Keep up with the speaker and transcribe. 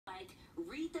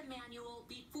manual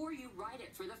before you write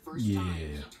it for the first time.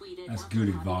 He tweeted that's good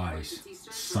advice,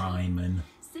 Simon.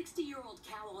 60-year-old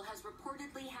Cowell has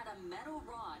reportedly had a metal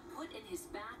rod put in his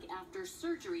back after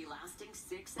surgery lasting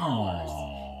 6 hours.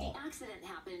 The accident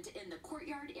happened in the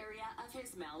courtyard area of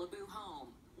his Malibu home.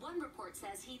 One report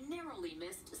says he narrowly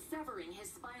missed severing his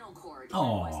spinal cord and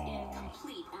was in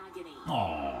complete agony.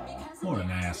 What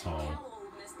an asshole.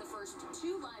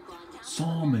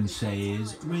 Simon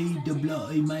says, read the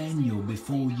bloody manual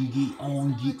before you get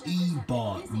on your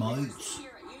e-bike, mates.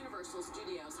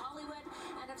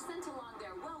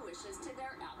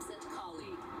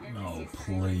 Oh,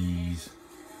 please.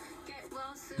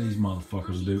 These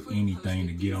motherfuckers do anything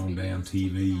to get on damn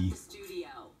TV.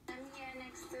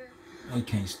 They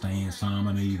can't stand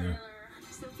Simon either.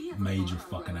 Major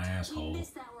fucking asshole.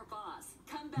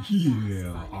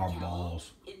 Yeah, our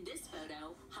boss.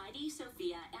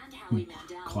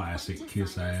 Classic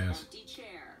kiss ass.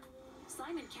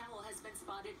 Simon Cowell has been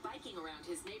spotted biking around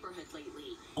his neighborhood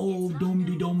lately. Oh,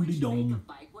 dum-de-dum-de-dum. The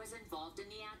bike was involved in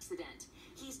the accident.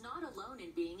 He's not alone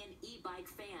in being an e-bike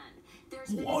fan.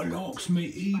 I likes me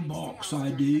e-bikes, I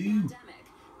do.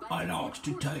 I likes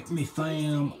to take me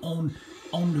fam on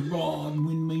the road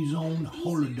when me's on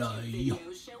holiday.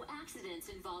 Videos show accidents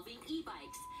involving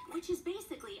e-bikes, which is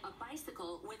basically a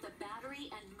bicycle with a battery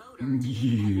and motor.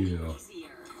 Yeah.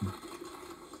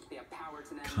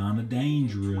 Kinda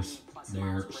dangerous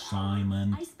there,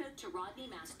 Simon.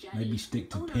 Maybe stick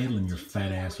to pedaling your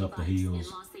fat ass up the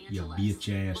hills, you bitch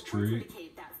ass trick.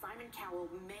 Simon Cowell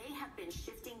may have been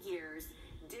shifting gears,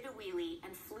 did a wheelie,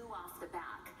 and flew off the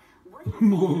back. What do you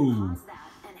think caused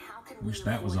that, and how can we wish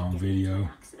that was on video.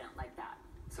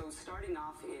 So starting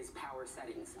off is power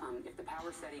settings. If the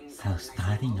power settings So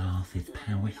starting off is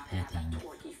power settings.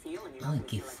 Oh, it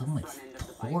gives so much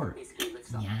torque.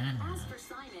 Yeah. As for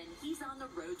Simon, he's on the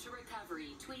road to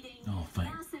recovery, tweeting, oh,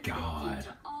 thank God.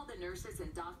 to all the nurses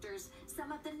and doctors,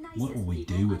 some of the nicest what will we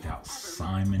do without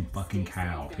Simon fucking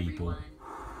Cowell, people?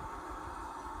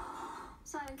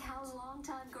 Simon Cowell's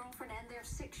longtime girlfriend and their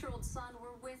 6-year-old son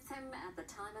were with him at the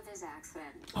time of his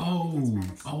accident.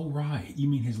 Oh, right. You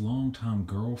mean his longtime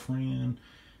girlfriend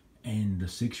and the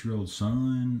 6-year-old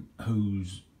son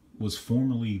was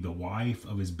formerly the wife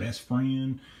of his best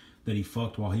friend that he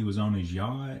fucked while he was on his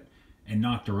yacht and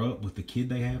knocked her up with the kid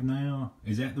they have now?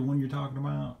 Is that the one you're talking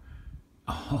about?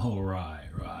 Oh, right.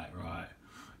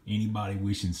 Anybody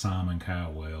wishing Simon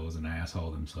Cowell was an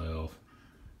asshole himself.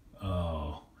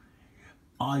 Oh.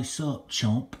 Ice up,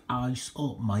 chump. Ice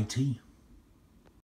up, matey.